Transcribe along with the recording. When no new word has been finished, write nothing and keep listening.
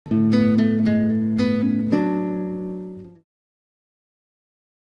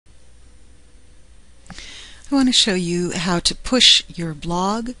I want to show you how to push your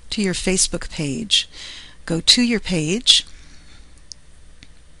blog to your Facebook page. Go to your page.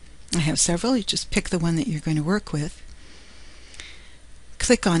 I have several. You just pick the one that you're going to work with.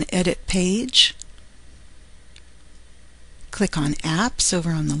 Click on Edit Page. Click on Apps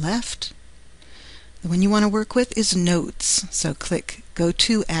over on the left. The one you want to work with is Notes. So click Go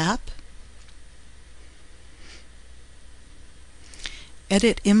to App.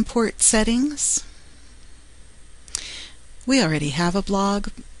 Edit Import Settings. We already have a blog.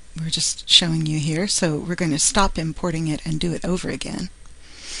 We're just showing you here, so we're going to stop importing it and do it over again.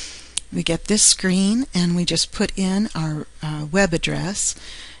 We get this screen and we just put in our web address.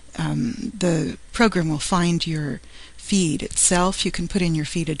 The program will find your feed itself. You can put in your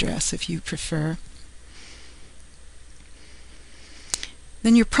feed address if you prefer.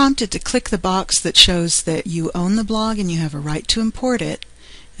 Then you're prompted to click the box that shows that you own the blog and you have a right to import it,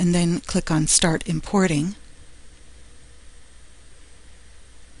 and then click on Start Importing.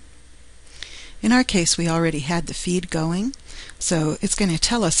 In our case, we already had the feed going, so it's going to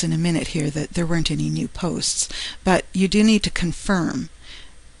tell us in a minute here that there weren't any new posts, but you do need to confirm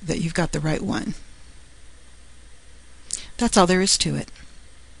that you've got the right one. That's all there is to it.